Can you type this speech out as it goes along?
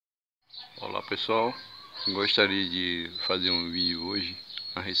Olá pessoal, gostaria de fazer um vídeo hoje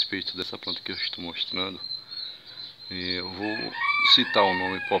a respeito dessa planta que eu estou mostrando. Eu vou citar o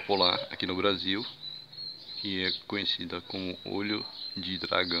nome popular aqui no Brasil, que é conhecida como olho de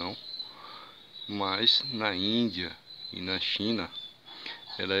dragão, mas na Índia e na China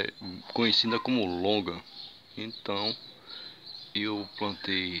ela é conhecida como longan. Então eu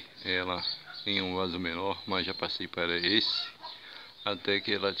plantei ela em um vaso menor, mas já passei para esse, até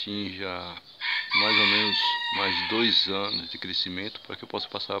que ela atinja mais ou menos mais 2 anos de crescimento, para que eu possa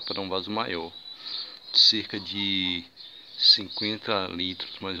passar para um vaso maior, cerca de 50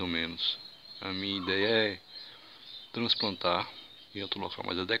 litros mais ou menos. A minha ideia é transplantar em outro local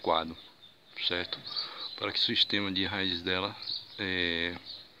mais adequado, certo? Para que o sistema de raízes dela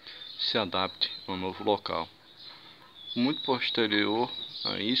se adapte ao novo local. Muito posterior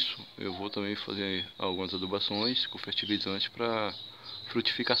a isso, eu vou também fazer algumas adubações com fertilizantes para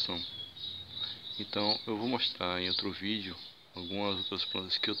frutificação. Então eu vou mostrar em outro vídeo algumas outras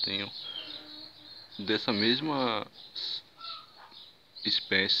plantas que eu tenho dessa mesma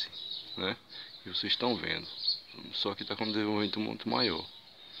espécie, né, que vocês estão vendo, só que está com um desenvolvimento muito maior.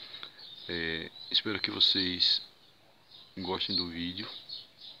 Espero que vocês gostem do vídeo,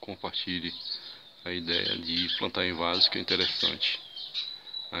 compartilhe a ideia de plantar em vasos, que é interessante.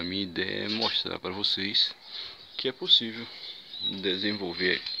 A minha ideia é mostrar para vocês que é possível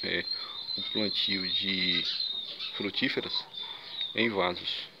desenvolver o plantio de frutíferas em vasos,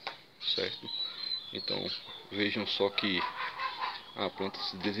 certo? Então vejam só que a planta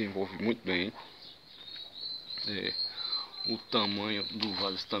se desenvolve muito bem. O tamanho do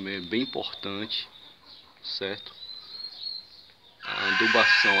vaso também é bem importante, certo? A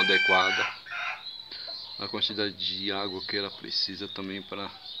adubação adequada, a quantidade de água que ela precisa também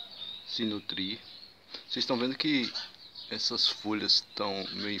para se nutrir. Vocês estão vendo que essas folhas estão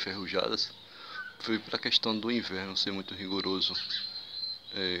meio enferrujadas, foi para a questão do inverno ser muito rigoroso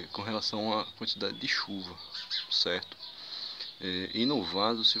com relação à quantidade de chuva, certo? E no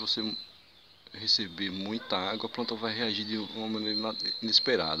vaso, se você receber muita água, a planta vai reagir de uma maneira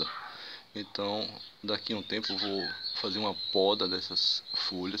inesperada. Então daqui a um tempo eu vou fazer uma poda dessas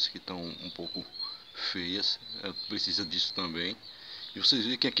folhas que estão um pouco feias, ela precisa disso também. E vocês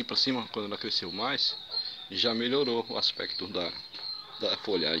viram que aqui para cima, quando ela cresceu mais, já melhorou o aspecto da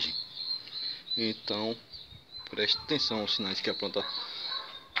folhagem. Então preste atenção aos sinais que a planta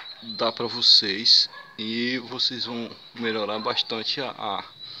dá para vocês, e vocês vão melhorar bastante a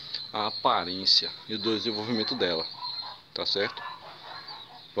aparência e o desenvolvimento dela, tá certo?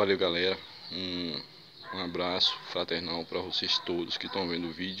 Valeu galera, um abraço fraternal para vocês todos que estão vendo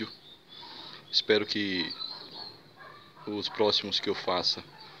o vídeo. Espero que os próximos que eu faça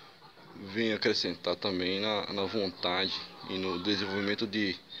venham acrescentar também na vontade e no desenvolvimento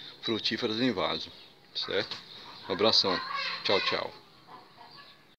de frutíferas em vaso, certo? Um abração, tchau, tchau.